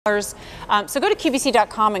So go to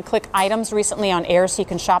QVC.com and click items recently on air so you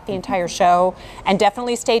can shop the entire show. And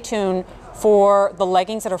definitely stay tuned for the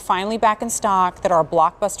leggings that are finally back in stock that are a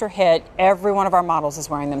blockbuster hit. Every one of our models is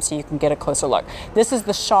wearing them so you can get a closer look. This is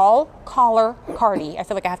the shawl collar Cardi. I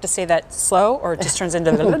feel like I have to say that slow or it just turns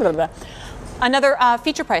into blah, blah, blah. Another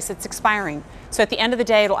feature price that's expiring. So at the end of the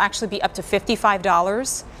day, it'll actually be up to $55.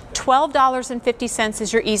 $12.50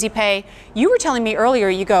 is your easy pay. You were telling me earlier,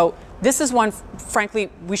 you go, this is one, frankly,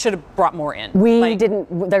 we should have brought more in. We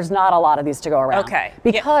didn't, there's not a lot of these to go around. Okay.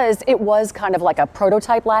 Because it was kind of like a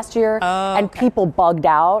prototype last year and people bugged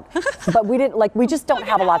out. But we just don't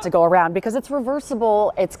have a lot to go around because it's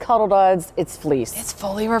reversible, it's Cuddl duds, it's fleece. It's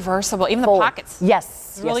fully reversible, even the pockets.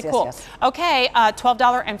 Yes. It's really cool. Yes. Okay,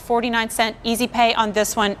 $12.49 easy pay on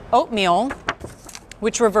this one. Oatmeal,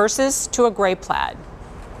 which reverses to a gray plaid.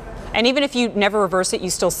 And even if you never reverse it, you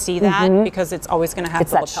still see that because it's always going to have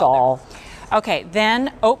the lapel that shawl. There. Okay,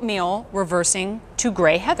 then oatmeal reversing to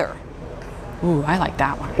gray heather. Ooh, I like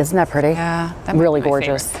that one. Isn't that pretty? Yeah, that might really be my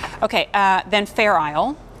gorgeous. favorite. Okay, then Fair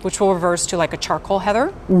Isle, which will reverse to like a charcoal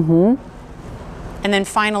heather. And then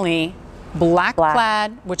finally, black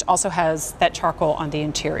plaid, which also has that charcoal on the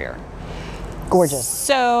interior. Gorgeous.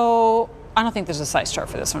 So I don't think there's a size chart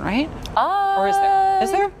for this one, right? Or is there?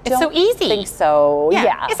 Is there? It's so easy. I think so.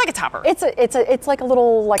 Yeah. It's like a topper. It's like a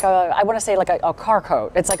little I want to say like a car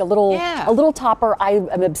coat. It's like a little topper.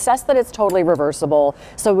 I'm obsessed that it's totally reversible.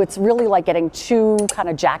 So it's really like getting two kind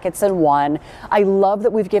of jackets in one. I love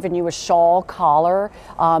that we've given you a shawl collar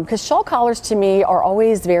because shawl collars to me are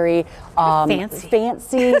always very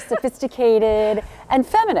fancy, sophisticated, and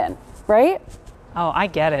feminine, right? Oh, I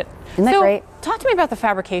get it. Isn't that great? Talk to me about the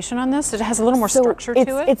fabrication on this. It has a little more structure to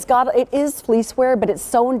it. It is fleece wear, but it's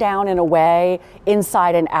sewn down in a way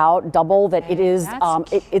inside and out, double that it is.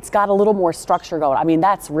 It's got a little more structure going. I mean,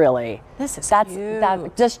 that's really. This is cute.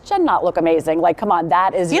 That does not look amazing. Like, come on,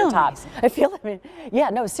 that is your top. Amazing. Yeah,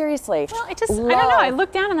 no, seriously. Well, I don't know. I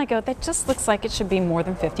look down and I go, that just looks like it should be more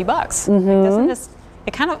than $50. Like, doesn't this?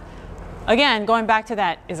 It kind of, again, going back to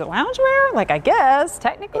that. Is it loungewear? Like, I guess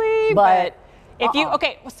technically, but. If you,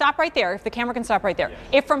 stop right there. If the camera can stop right there.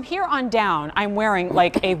 If from here on down, I'm wearing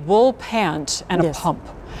like a wool pant and a pump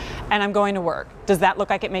and I'm going to work, does that look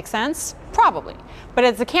like it makes sense? Probably. But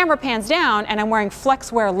as the camera pans down and I'm wearing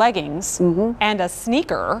flex wear leggings and a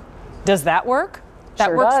sneaker, does that work?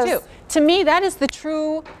 That works too. To me, that is the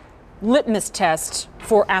true litmus test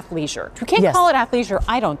for athleisure. You can't call it athleisure,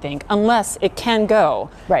 I don't think, unless it can go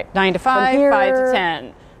 9 to 5, 5 to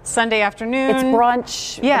 10. Sunday afternoon. It's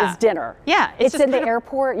brunch. It's dinner. Yeah. It's in the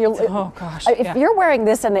airport. Oh gosh. If you're wearing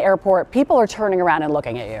this in the airport, people are turning around and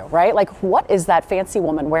looking at you, right? Like, what is that fancy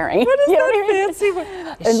woman wearing? What is that fancy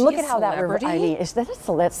woman? And look at how that. I mean,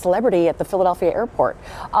 that celebrity at the Philadelphia airport.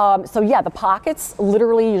 So yeah, the pockets.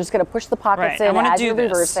 Literally, you're just going to push the pockets in as you're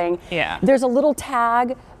reversing. Yeah. There's a little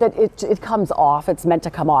tag that it comes off. It's meant to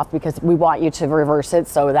come off because we want you to reverse it.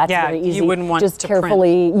 So that's very easy. You wouldn't want just to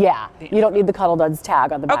carefully. Print. Yeah. You don't need the Cuddl duds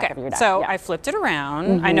tag on the back of your neck. So I flipped it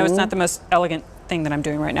around. I know it's not the most elegant thing that I'm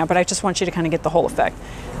doing right now, but I just want you to kind of get the whole effect.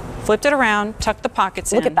 Flipped it around, tucked the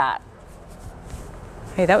pockets in. Look at that.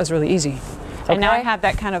 Hey, that was really easy. And now I have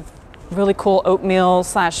that kind of really cool oatmeal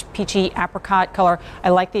 / peachy apricot color. I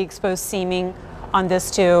like the exposed seaming on this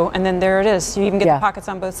too. And then there it is. You even get the pockets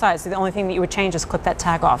on both sides. So the only thing that you would change is clip that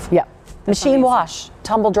tag off. Yeah. Machine wash,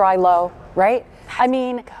 tumble dry low, right? I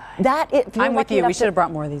mean, I'm with you. We should have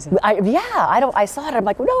brought more of these in. I saw it. I'm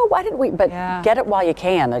like, no, why didn't we? But get it while you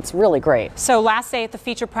can. It's really great. So last day at the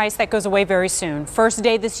feature price, that goes away very soon. First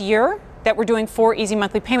day this year that we're doing 4 easy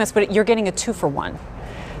monthly payments, but you're getting a 2-for-1.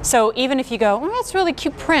 So even if you go, that's really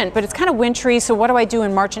cute print, but it's kind of wintry, so what do I do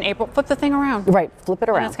in March and April? Flip the thing around. Right, flip it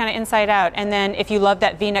around. And it's kind of inside out. And then if you love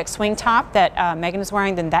that V-neck swing top that Megan is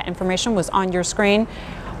wearing, then that information was on your screen.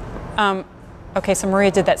 Okay, so Maria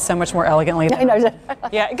did that so much more elegantly. I know.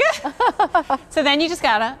 Yeah, good. So then you just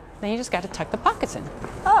gotta tuck the pockets in.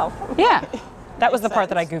 Oh. Yeah. That was the part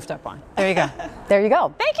that I goofed up on. There you go. There you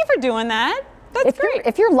go. Thank you for doing that. That's great.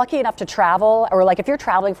 If you're lucky enough to travel, or like if you're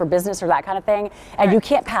traveling for business or that kind of thing, and you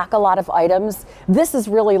can't pack a lot of items, this is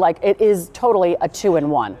really like, it is totally a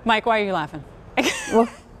 2-in-1. Mike, why are you laughing?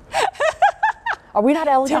 Are we not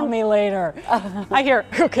elegant? Tell me later. I hear,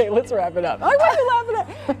 okay, let's wrap it up. Why are you laughing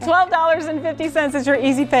at? $12.50 is your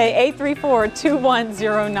easy pay.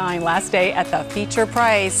 834-2109. Last day at the feature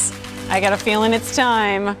price. I got a feeling it's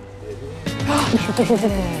time. It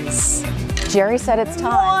is. Jerry said it's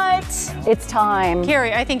time. What? It's time.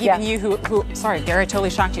 Carrie, I think even you who sorry, Gary, I totally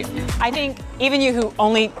shocked you. I think even you who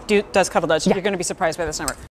only does Cuddl duds, you're going to be surprised by this number.